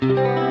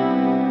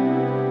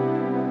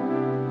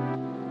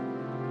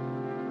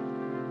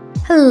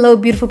Hello,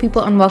 beautiful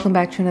people, and welcome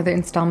back to another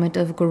installment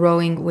of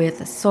Growing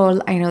with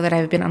Sol. I know that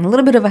I've been on a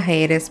little bit of a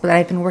hiatus, but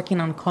I've been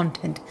working on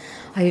content.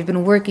 I've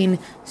been working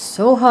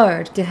so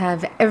hard to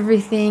have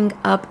everything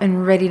up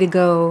and ready to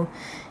go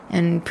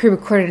and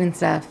pre-recorded and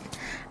stuff.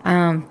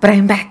 But I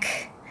am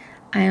back.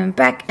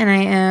 And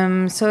I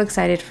am so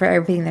excited for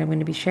everything that I'm going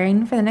to be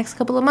sharing for the next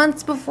couple of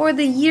months before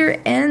the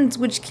year ends,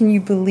 which can you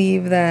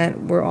believe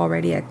that we're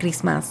already at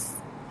Christmas?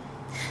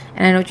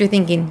 And I know what you're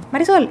thinking.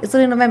 Marisol, it's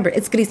only November.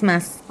 It's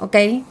Christmas,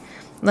 okay?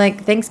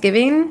 Like,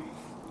 Thanksgiving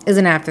is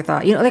an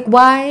afterthought. You know, like,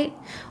 why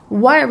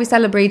are we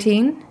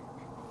celebrating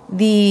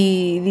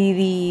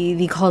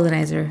the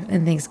colonizer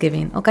in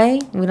Thanksgiving, okay?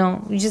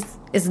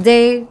 It's a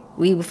day,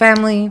 we with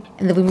family,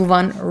 and then we move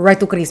on right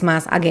to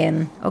Christmas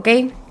again,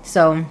 okay?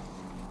 So,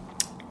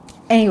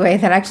 anyway,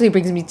 that actually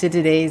brings me to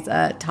today's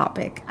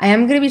topic. I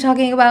am going to be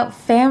talking about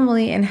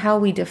family and how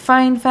we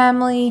define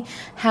family,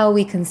 how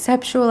we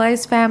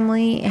conceptualize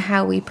family,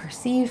 how we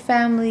perceive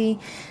family,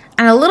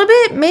 and a little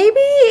bit, maybe,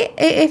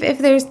 if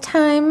there's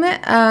time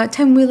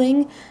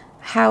willing,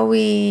 how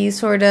we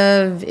sort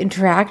of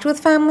interact with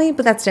family,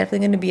 but that's definitely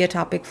going to be a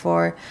topic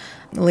for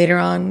later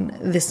on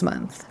this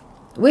month.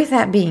 With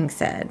that being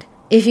said,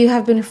 if you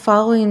have been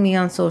following me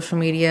on social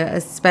media,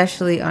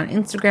 especially on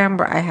Instagram,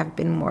 where I have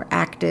been more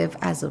active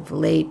as of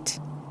late,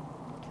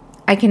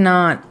 I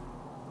cannot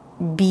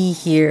be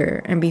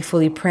here and be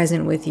fully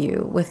present with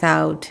you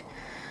without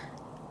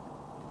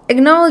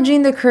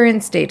acknowledging the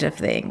current state of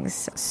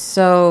things.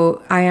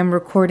 So I am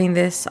recording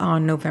this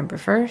on November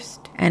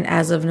 1st, and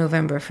as of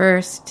November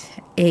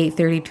 1st,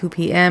 8:32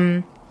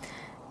 p.m.,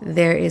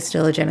 there is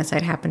still a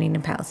genocide happening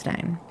in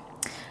Palestine.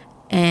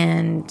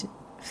 And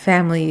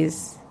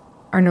families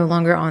are no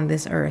longer on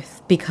this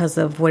earth because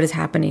of what is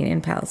happening in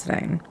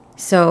Palestine.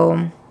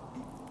 So,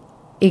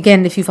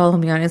 again, if you follow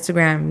me on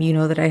Instagram, you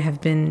know that I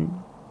have been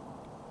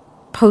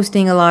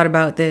posting a lot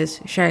about this,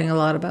 sharing a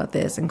lot about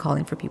this, and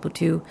calling for people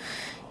to,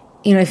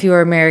 if you are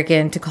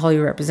American, to call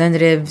your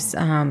representatives.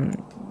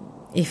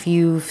 If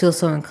you feel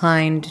so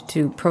inclined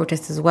to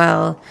protest as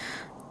well,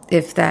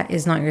 if that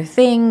is not your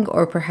thing,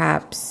 or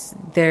perhaps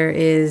there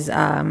is,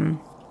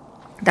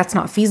 that's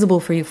not feasible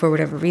for you for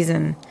whatever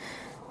reason,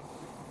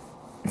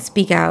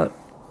 speak out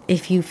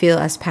if you feel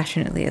as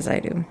passionately as I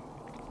do.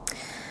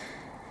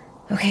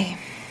 Okay,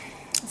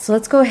 so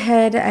let's go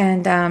ahead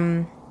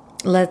and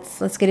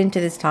let's get into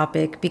this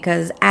topic,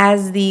 because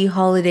as the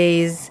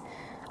holidays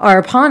are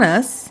upon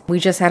us, we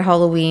just had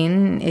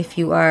Halloween. If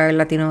you are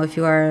Latino, if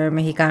you are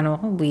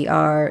Mexicano, we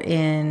are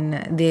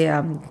in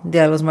Dia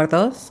de los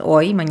Muertos,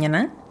 hoy,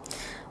 mañana.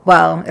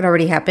 Well, it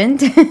already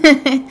happened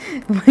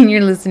when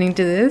you're listening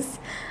to this.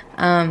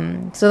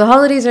 So the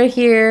holidays are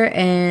here,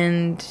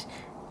 and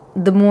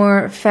the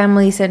more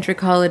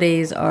family-centric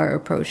holidays are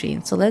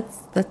approaching. So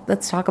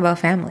let's talk about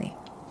family.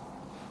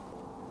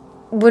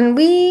 When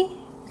we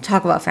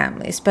talk about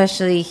family,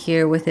 especially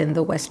here within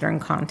the Western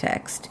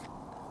context,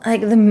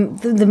 like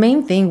the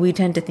main thing we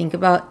tend to think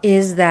about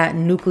is that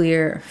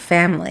nuclear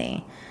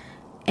family.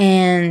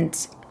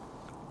 And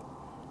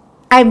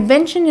I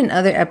mentioned in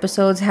other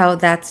episodes how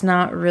that's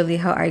not really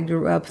how I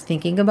grew up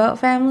thinking about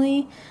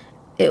family.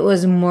 It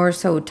was more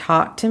so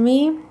taught to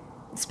me,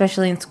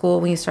 especially in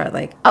school, when you start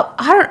like,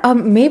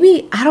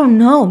 maybe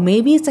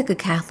it's like a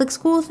Catholic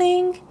school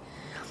thing.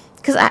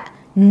 Because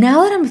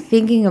now that I'm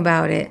thinking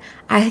about it,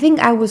 I think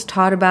I was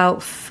taught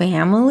about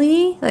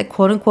family, like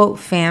quote unquote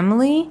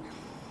family,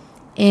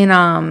 in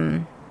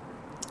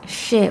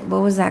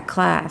what was that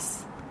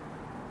class?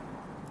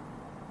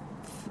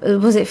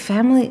 Was it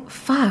family?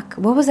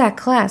 What was that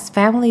class?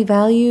 Family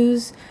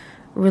values,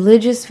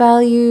 religious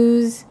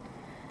values.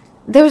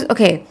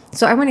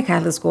 So I went to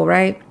Catholic school,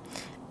 right?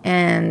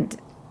 And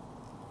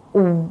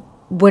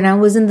when I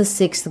was in the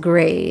 6th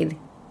grade,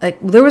 like,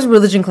 there was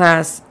religion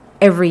class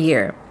every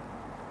year.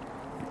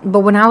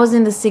 But when I was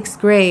in the 6th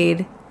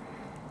grade,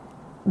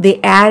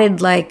 they added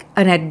like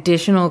an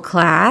additional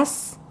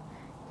class,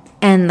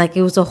 and like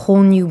it was a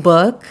whole new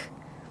book,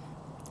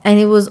 and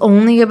it was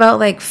only about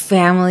like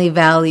family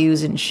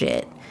values and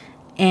shit.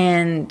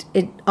 And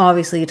it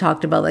obviously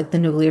talked about like the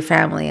nuclear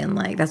family, and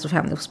like that's what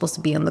family was supposed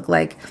to be and look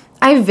like.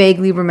 I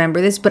vaguely remember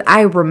this, but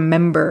I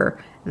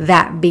remember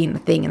that being a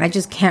thing, and I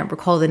just can't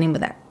recall the name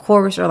of that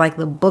course or like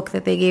the book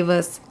that they gave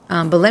us.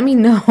 But let me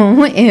know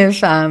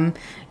if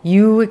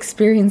you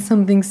experienced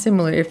something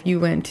similar if you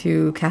went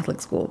to Catholic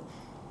school.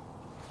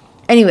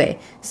 Anyway,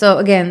 so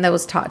again, that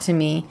was taught to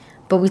me.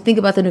 But we think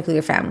about the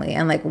nuclear family,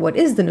 and like, what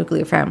is the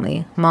nuclear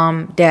family?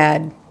 Mom,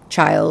 dad,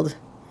 child,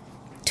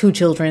 2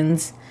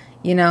 childrens.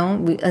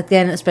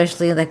 Again,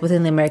 especially like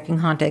within the American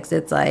context,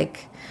 it's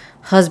like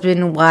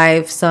husband,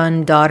 wife,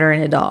 son, daughter,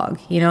 and a dog.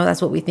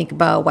 That's what we think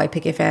about. White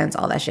picket fence,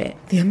 all that shit.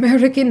 The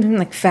American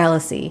like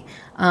fallacy.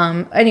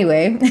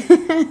 Anyway,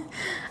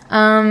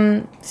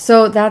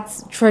 so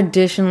that's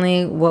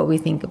traditionally what we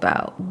think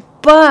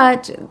about.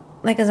 But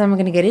like, as I'm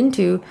going to get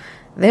into,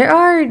 there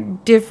are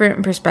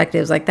different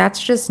perspectives. Like,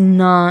 that's just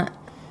not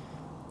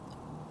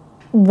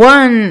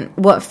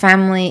what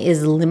family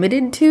is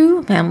limited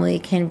to. Family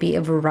can be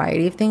a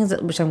variety of things,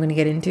 which I'm going to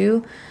get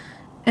into.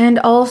 And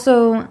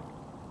also,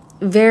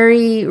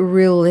 very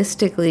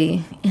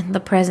realistically, in the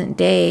present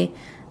day,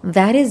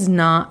 that is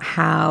not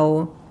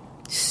how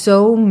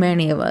so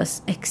many of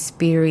us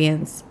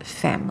experience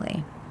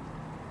family.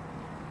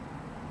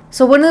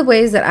 So one of the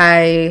ways that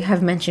I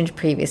have mentioned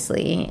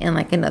previously in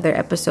like in other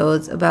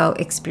episodes about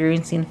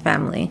experiencing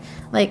family,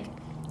 like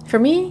for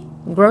me,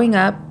 growing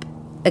up,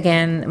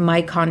 again,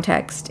 my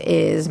context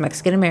is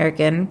Mexican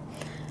American.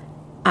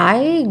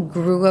 I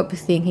grew up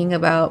thinking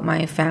about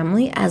my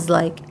family as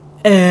like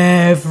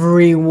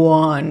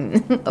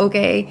everyone,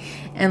 okay?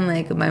 And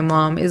like my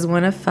mom is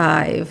one of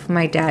 5,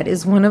 my dad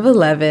is one of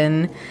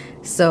 11.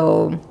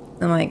 So,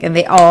 and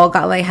they all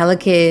got like hella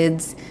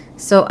kids.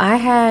 So I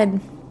had,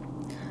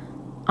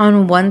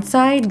 on one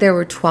side, there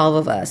were 12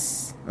 of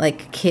us,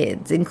 like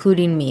kids,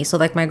 including me. So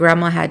like my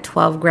grandma had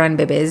 12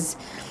 grandbabies.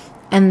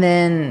 And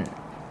then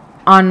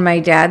on my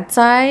dad's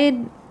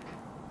side,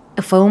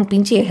 fue un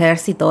pinche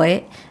ejército,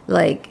 eh?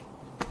 Like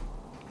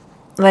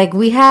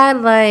we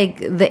had like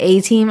the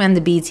A team and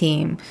the B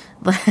team.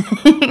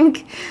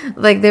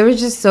 Like they were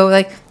just so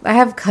like, I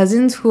have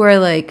cousins who are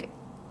like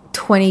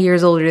 20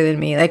 years older than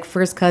me. Like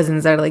first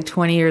cousins that are like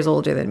 20 years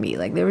older than me.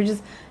 Like they were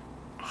just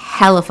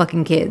hella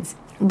fucking kids.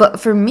 But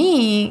for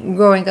me,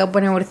 growing up,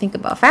 when I would think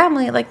about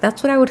family, like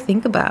that's what I would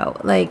think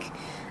about. Like,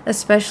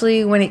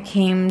 especially when it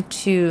came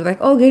to like,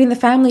 oh, getting the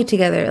family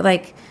together.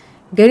 Like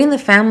getting the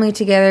family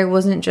together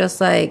wasn't just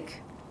like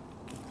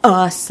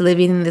us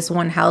living in this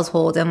one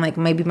household and like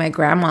maybe my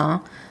grandma.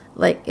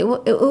 Like it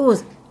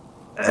was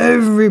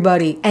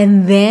everybody.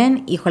 And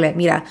then, híjole,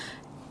 mira,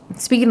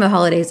 speaking of the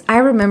holidays, I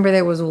remember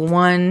there was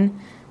one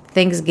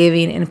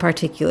Thanksgiving in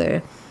particular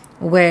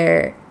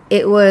where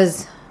it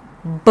was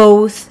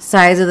both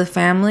sides of the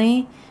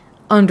family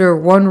under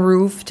one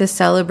roof to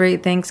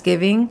celebrate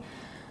Thanksgiving.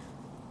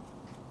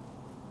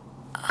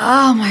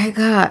 Oh my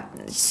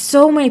God.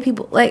 So many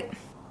people.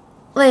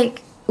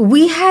 Like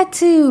we had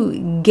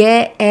to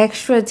get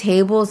extra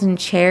tables and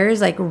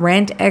chairs, like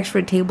rent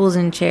extra tables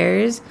and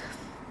chairs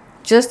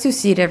just to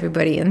seat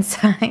everybody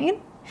inside.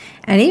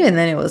 And even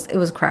then it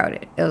was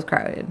crowded. It was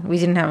crowded. We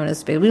didn't have enough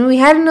space. We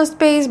had enough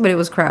space, but it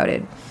was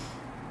crowded.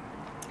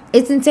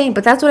 It's insane,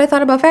 but that's what I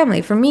thought about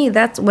family. For me,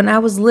 that's when I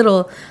was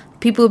little,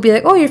 people would be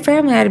like, oh, your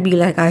family. I'd be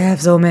like, I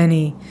have so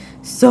many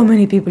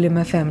people in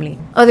my family.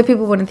 Other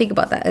people wouldn't think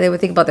about that. They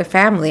would think about their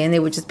family, and they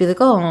would just be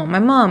like, oh, my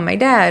mom, my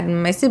dad,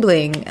 my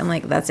sibling. And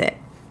like, that's it.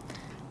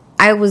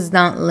 I was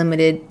not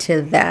limited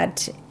to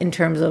that in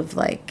terms of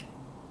like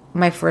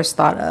my first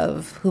thought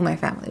of who my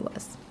family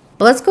was.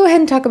 But let's go ahead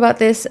and talk about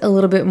this a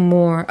little bit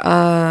more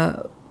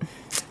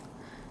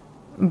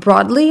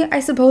broadly, I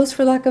suppose,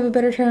 for lack of a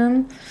better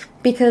term,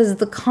 because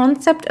the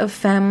concept of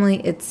family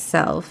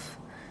itself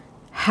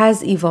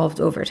has evolved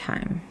over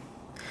time.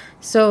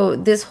 So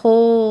this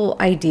whole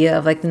idea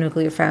of like the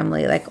nuclear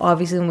family, like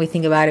obviously when we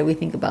think about it, we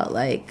think about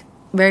like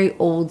very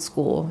old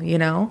school, you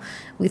know?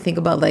 We think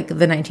about like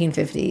the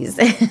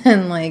 1950s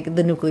and like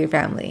the nuclear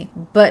family.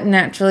 But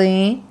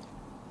naturally,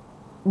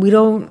 we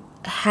don't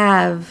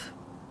have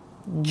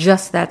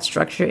just that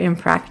structure in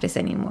practice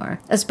anymore.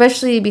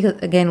 Especially because,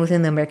 again,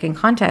 within the American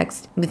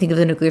context, we think of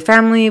the nuclear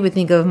family, we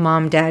think of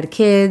mom, dad,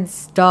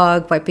 kids,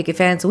 dog, white picket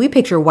fence. So we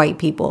picture white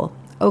people,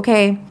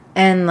 okay?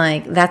 And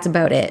like, that's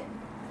about it.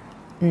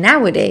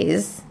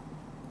 Nowadays,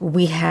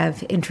 we have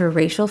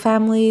interracial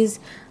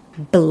families,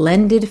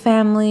 blended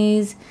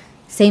families,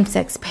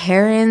 same-sex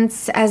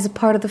parents as a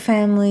part of the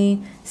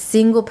family,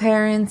 single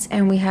parents,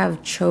 and we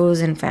have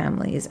chosen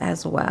families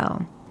as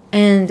well.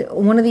 And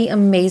one of the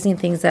amazing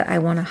things that I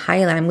want to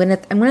highlight,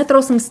 I'm gonna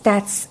throw some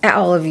stats at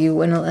all of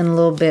you in a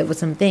little bit with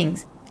some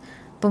things.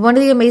 But one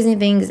of the amazing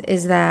things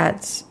is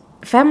that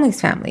family's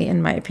family,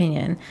 in my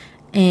opinion.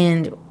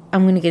 And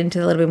I'm going to get into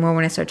it a little bit more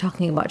when I start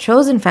talking about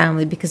chosen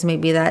family, because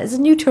maybe that is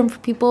a new term for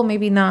people,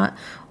 maybe not.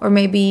 Or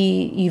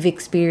maybe you've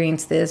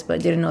experienced this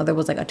but didn't know there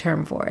was like a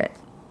term for it.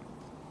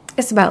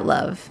 It's about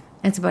love.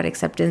 It's about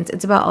acceptance.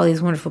 It's about all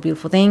these wonderful,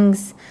 beautiful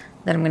things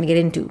that I'm going to get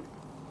into.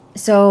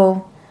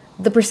 So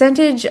the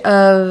percentage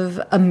of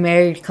a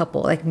married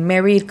couple, like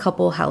married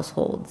couple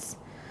households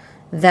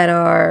that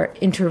are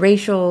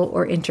interracial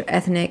or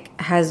interethnic,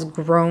 has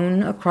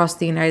grown across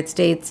the United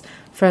States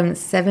from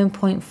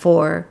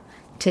 7.4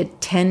 to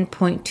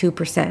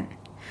 10.2%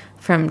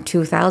 from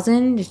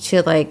 2000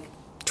 to like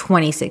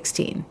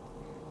 2016.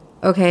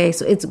 Okay,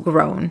 so it's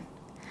grown.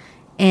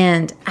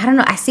 And I don't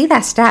know, I see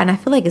that stat and I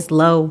feel like it's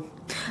low.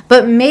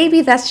 But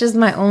maybe that's just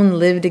my own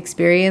lived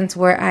experience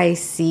where I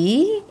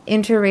see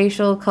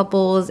interracial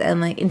couples and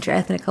like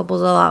interethnic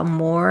couples a lot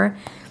more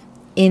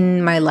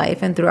in my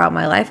life and throughout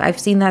my life. I've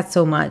seen that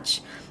so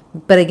much.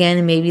 But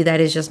again, maybe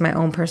that is just my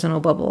own personal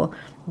bubble.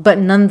 But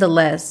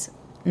nonetheless,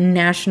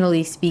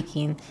 nationally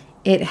speaking,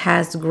 it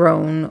has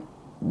grown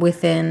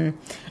within,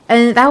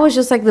 and that was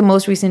just like the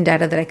most recent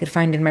data that I could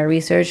find in my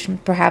research.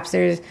 Perhaps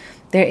there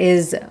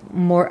is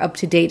more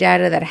up-to-date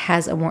data that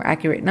has a more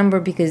accurate number,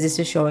 because this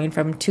is showing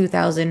from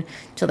 2000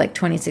 to like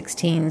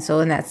 2016. So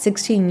in that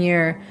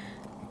 16-year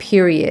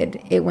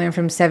period, it went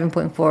from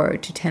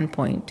 7.4 to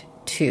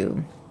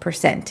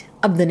 10.2%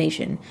 of the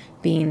nation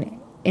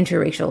being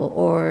interracial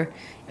or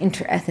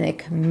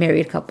interethnic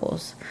married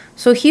couples.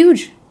 So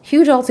huge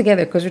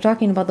altogether, because we're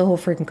talking about the whole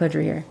freaking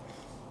country here.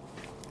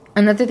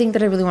 Another thing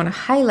that I really want to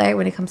highlight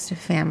when it comes to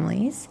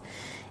families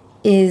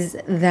is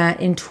that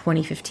in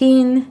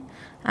 2015,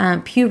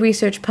 Pew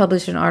Research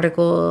published an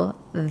article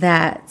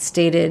that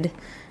stated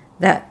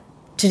that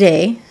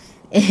today,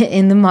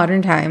 in the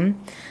modern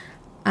time,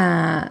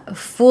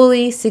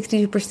 fully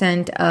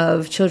 62%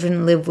 of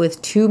children live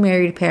with two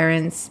married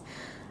parents,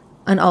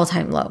 an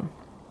all-time low.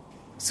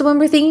 So when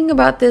we're thinking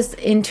about this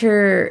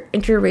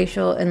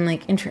interracial and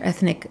like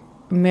interethnic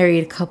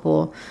married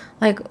couple,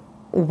 like,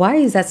 why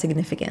is that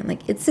significant?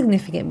 Like, it's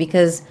significant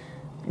because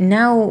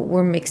now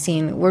we're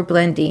mixing, we're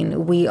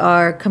blending, we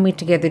are coming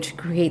together to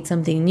create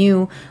something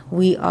new.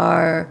 We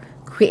are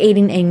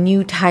creating a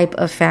new type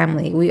of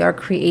family. We are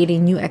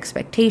creating new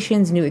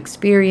expectations, new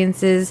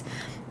experiences,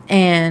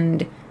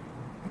 and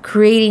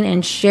creating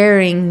and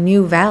sharing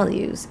new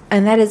values.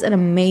 And that is an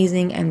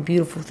amazing and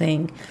beautiful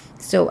thing.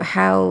 So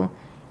how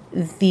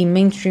the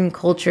mainstream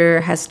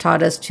culture has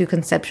taught us to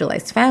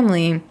conceptualize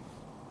family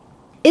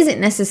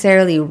isn't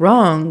necessarily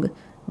wrong,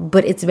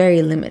 but it's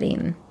very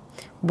limiting.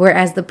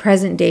 Whereas the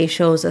present day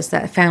shows us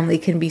that family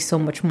can be so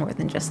much more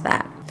than just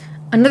that.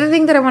 Another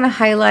thing that I want to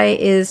highlight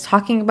is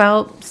talking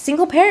about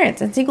single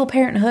parents and single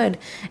parenthood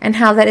and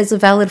how that is a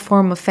valid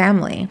form of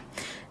family.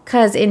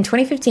 Because in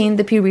 2015,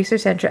 the Pew Research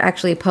Center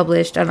actually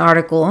published an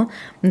article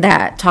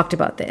that talked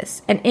about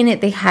this. And in it,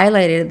 they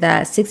highlighted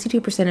that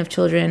 62% of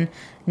children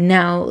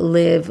now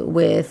live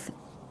with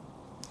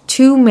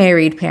two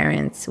married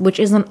parents, which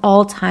is an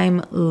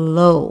all-time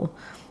low.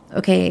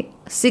 Okay,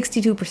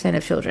 62%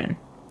 of children.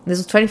 This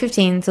was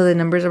 2015, so the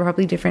numbers are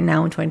probably different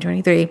now in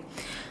 2023.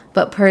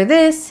 But per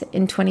this,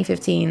 in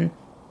 2015,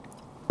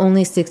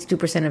 only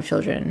 62% of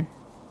children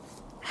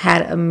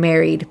had a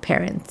married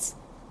parents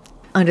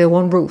under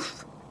one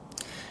roof.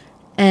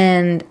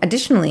 And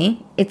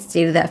additionally, it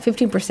stated that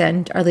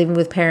 15% are living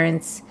with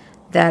parents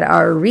that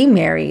are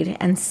remarried,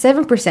 and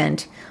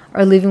 7%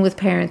 are living with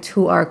parents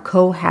who are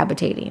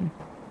cohabitating.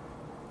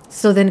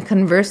 So then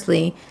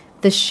conversely,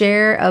 the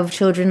share of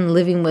children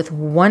living with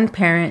one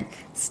parent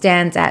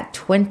stands at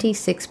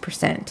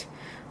 26%,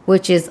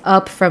 which is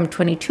up from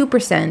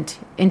 22%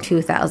 in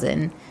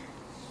 2000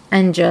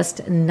 and just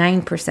 9%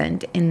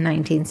 in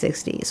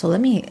 1960. So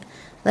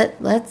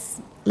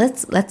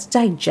let's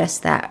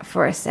digest that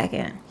for a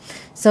second.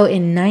 So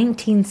in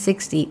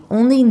 1960,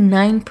 only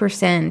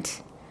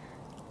 9%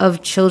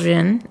 of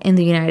children in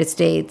the United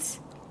States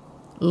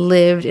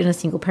lived in a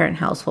single parent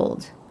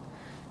household.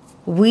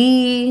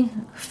 We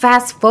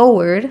fast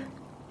forward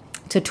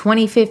to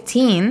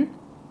 2015,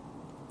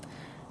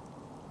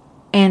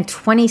 and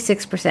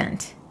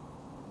 26%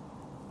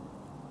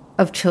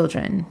 of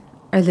children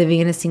are living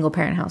in a single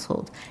parent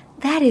household.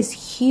 That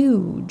is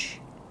huge.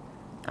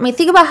 I mean,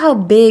 think about how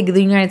big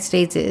the United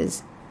States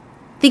is.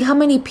 Think how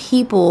many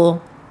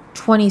people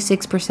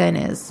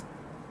 26% is.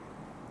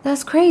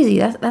 That's crazy.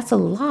 That's a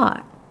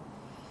lot.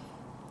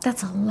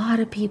 That's a lot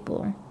of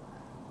people.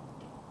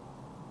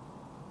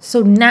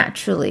 So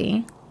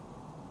naturally,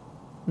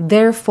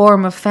 their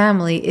form of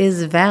family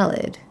is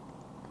valid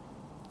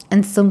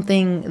and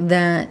something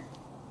that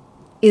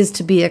is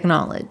to be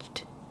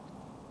acknowledged.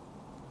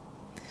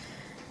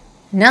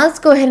 Now let's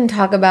go ahead and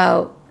talk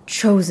about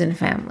chosen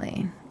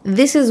family.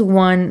 This is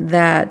one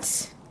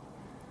that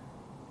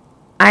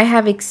I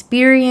have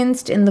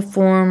experienced in the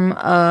form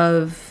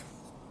of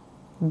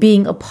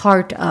being a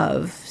part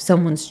of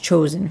someone's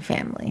chosen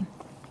family.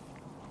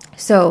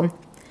 So,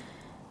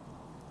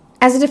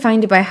 as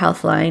defined by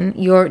Healthline,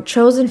 your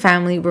chosen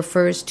family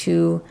refers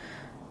to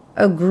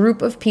a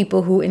group of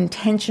people who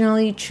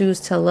intentionally choose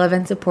to love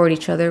and support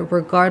each other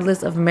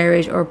regardless of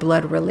marriage or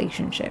blood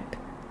relationship.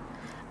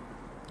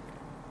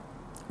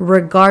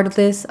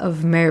 Regardless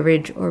of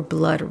marriage or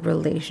blood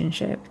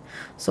relationship.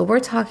 So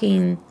we're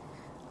talking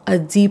a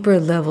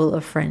deeper level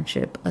of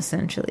friendship,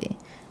 essentially.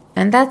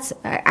 And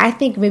I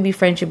think maybe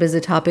friendship is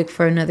a topic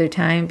for another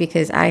time,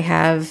 because I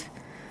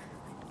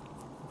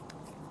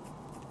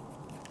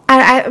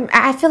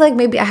feel like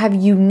maybe I have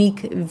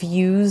unique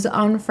views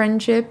on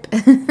friendship.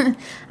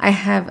 I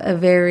have a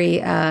very,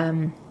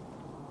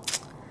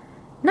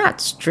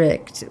 not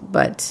strict,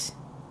 but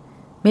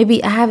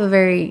maybe I have a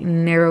very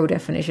narrow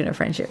definition of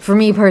friendship. For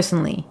me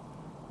personally.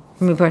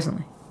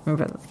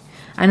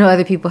 I know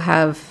other people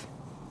have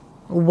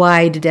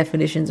wide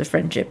definitions of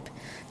friendship.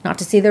 Not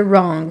to say they're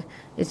wrong.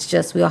 It's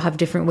just we all have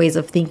different ways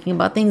of thinking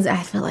about things.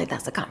 I feel like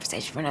that's a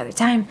conversation for another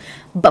time.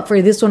 But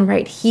for this one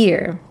right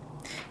here,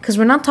 because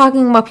we're not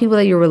talking about people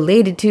that you're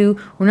related to.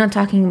 We're not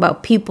talking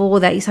about people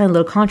that you signed a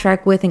little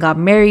contract with and got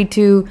married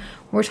to.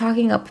 We're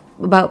talking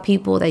about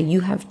people that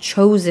you have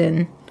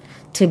chosen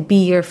to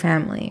be your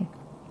family.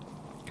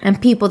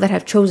 And people that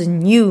have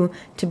chosen you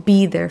to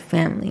be their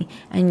family.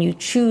 And you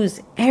choose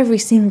every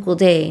single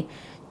day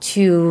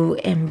to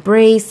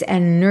embrace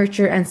and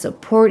nurture and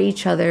support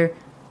each other,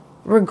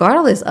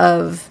 regardless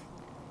of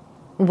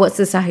what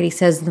society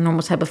says the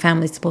normal type of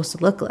family is supposed to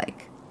look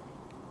like.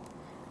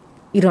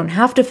 You don't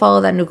have to follow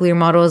that nuclear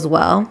model as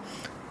well.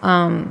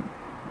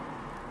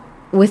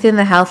 within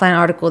the Healthline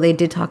article, they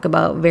did talk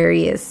about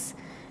various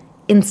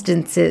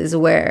instances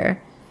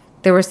where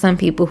there were some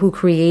people who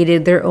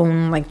created their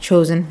own like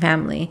chosen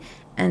family,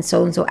 and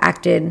so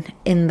acted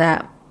in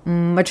that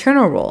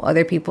maternal role.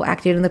 Other people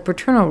acted in the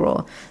paternal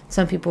role.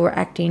 Some people were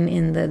acting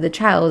in the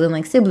child and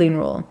like sibling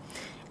role.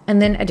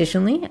 And then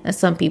additionally,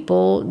 some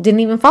people didn't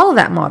even follow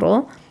that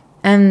model,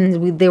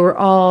 and they were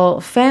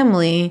all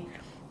family,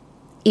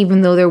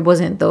 even though there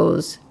wasn't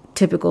those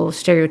typical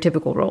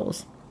stereotypical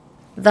roles.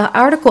 The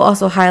article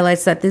also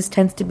highlights that this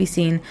tends to be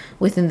seen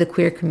within the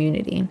queer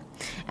community.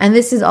 And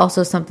this is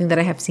also something that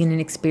I have seen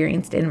and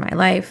experienced in my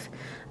life,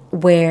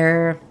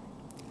 where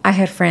I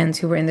had friends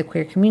who were in the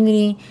queer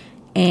community,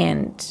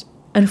 and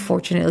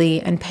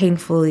unfortunately and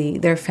painfully,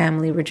 their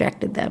family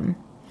rejected them.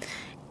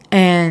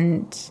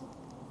 And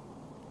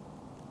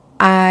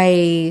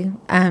I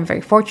am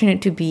very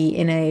fortunate to be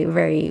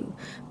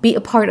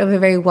a part of a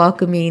very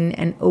welcoming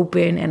and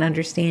open and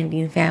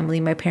understanding family.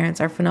 My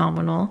parents are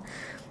phenomenal.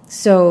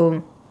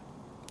 So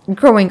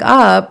growing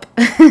up,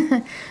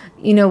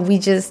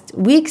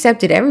 we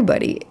accepted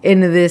everybody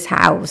into this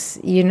house,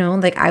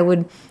 like I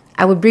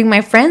would bring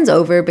my friends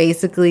over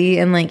basically,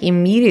 and like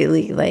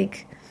immediately,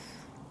 like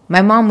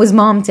my mom was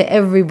mom to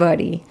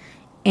everybody.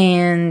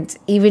 And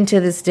even to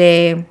this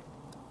day,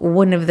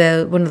 one of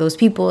those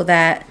people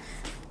that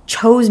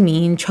chose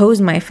me and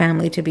chose my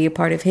family to be a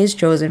part of his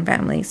chosen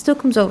family still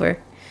comes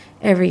over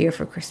every year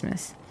for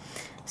Christmas.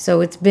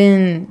 So it's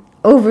been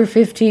over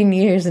 15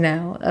 years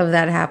now of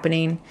that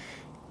happening,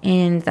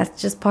 and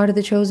that's just part of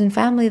the chosen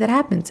family that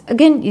happens.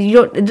 Again,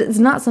 it's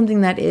not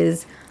something that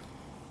is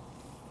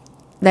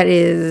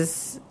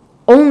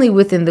only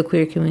within the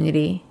queer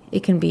community.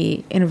 It can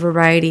be in a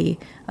variety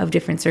of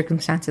different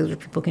circumstances where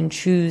people can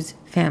choose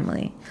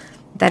family.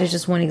 That is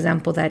just one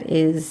example that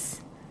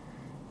is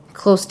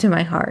close to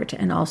my heart,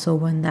 and also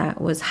one that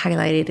was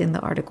highlighted in the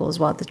article as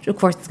well. Of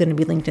course, it's going to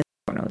be linked in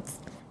the show notes.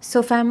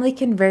 So family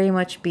can very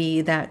much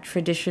be that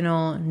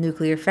traditional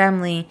nuclear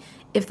family.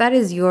 If that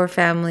is your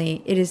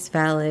family, it is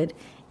valid.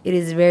 It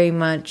is very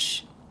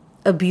much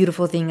a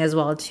beautiful thing as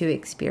well to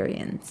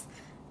experience.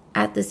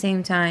 At the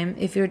same time,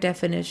 if your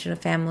definition of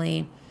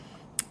family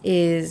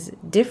is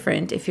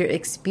different, if your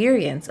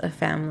experience of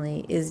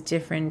family is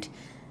different,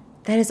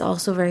 that is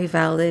also very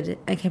valid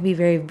and can be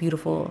very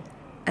beautiful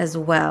as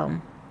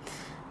well.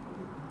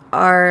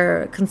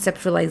 Our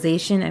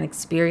conceptualization and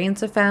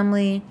experience of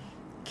family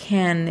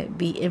can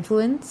be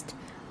influenced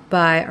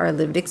by our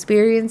lived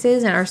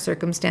experiences and our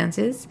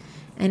circumstances,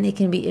 and it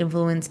can be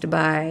influenced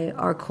by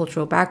our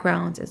cultural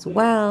backgrounds as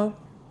well.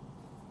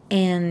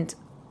 And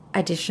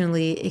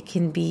additionally, it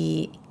can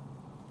be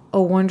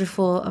a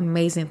wonderful,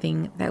 amazing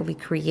thing that we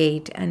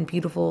create, and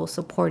beautiful,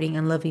 supporting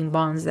and loving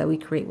bonds that we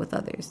create with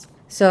others.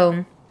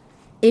 So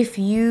if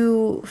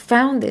you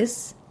found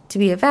this to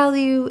be a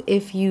value,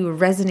 if you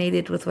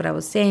resonated with what I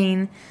was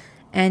saying,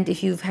 and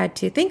if you've had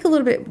to think a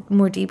little bit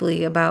more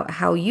deeply about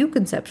how you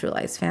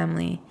conceptualize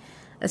family,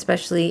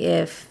 especially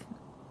if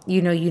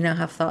you now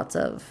have thoughts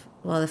of,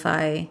 well, if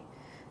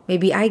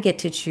maybe I get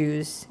to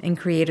choose and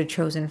create a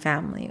chosen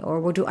family, or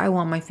what do I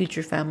want my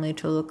future family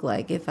to look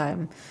like if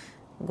I'm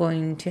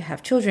going to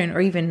have children,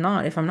 or even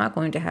not, if I'm not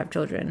going to have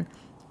children,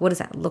 what does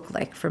that look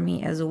like for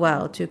me as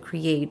well to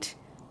create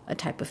a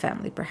type of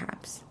family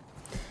perhaps?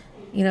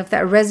 If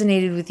that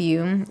resonated with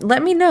you,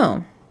 let me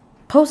know.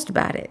 Post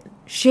about it.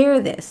 Share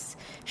this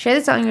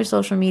on your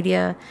social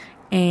media,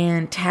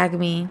 and tag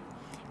me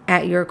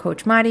at Your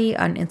Coach Mari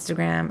on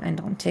Instagram and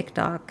on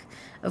TikTok.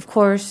 Of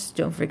course,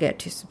 don't forget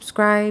to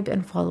subscribe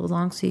and follow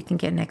along so you can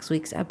get next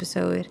week's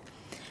episode.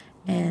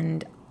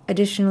 And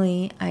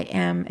additionally, I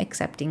am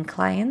accepting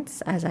clients,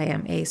 as I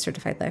am a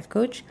certified life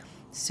coach.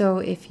 So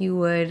if you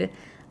would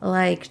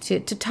like to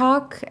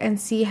talk and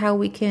see how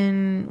we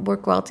can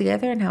work well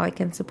together and how I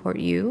can support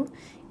you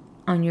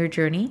on your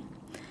journey,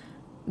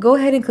 go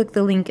ahead and click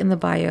the link in the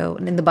bio.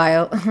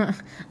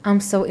 I'm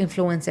so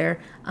influencer.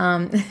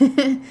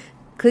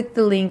 Click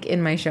the link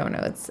in my show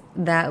notes.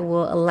 That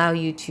will allow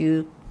you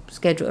to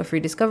schedule a free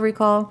discovery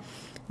call.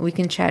 We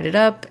can chat it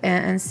up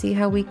and see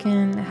how we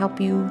can help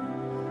you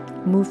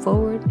move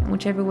forward in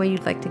whichever way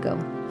you'd like to go.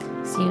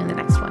 See you in the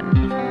next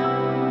one.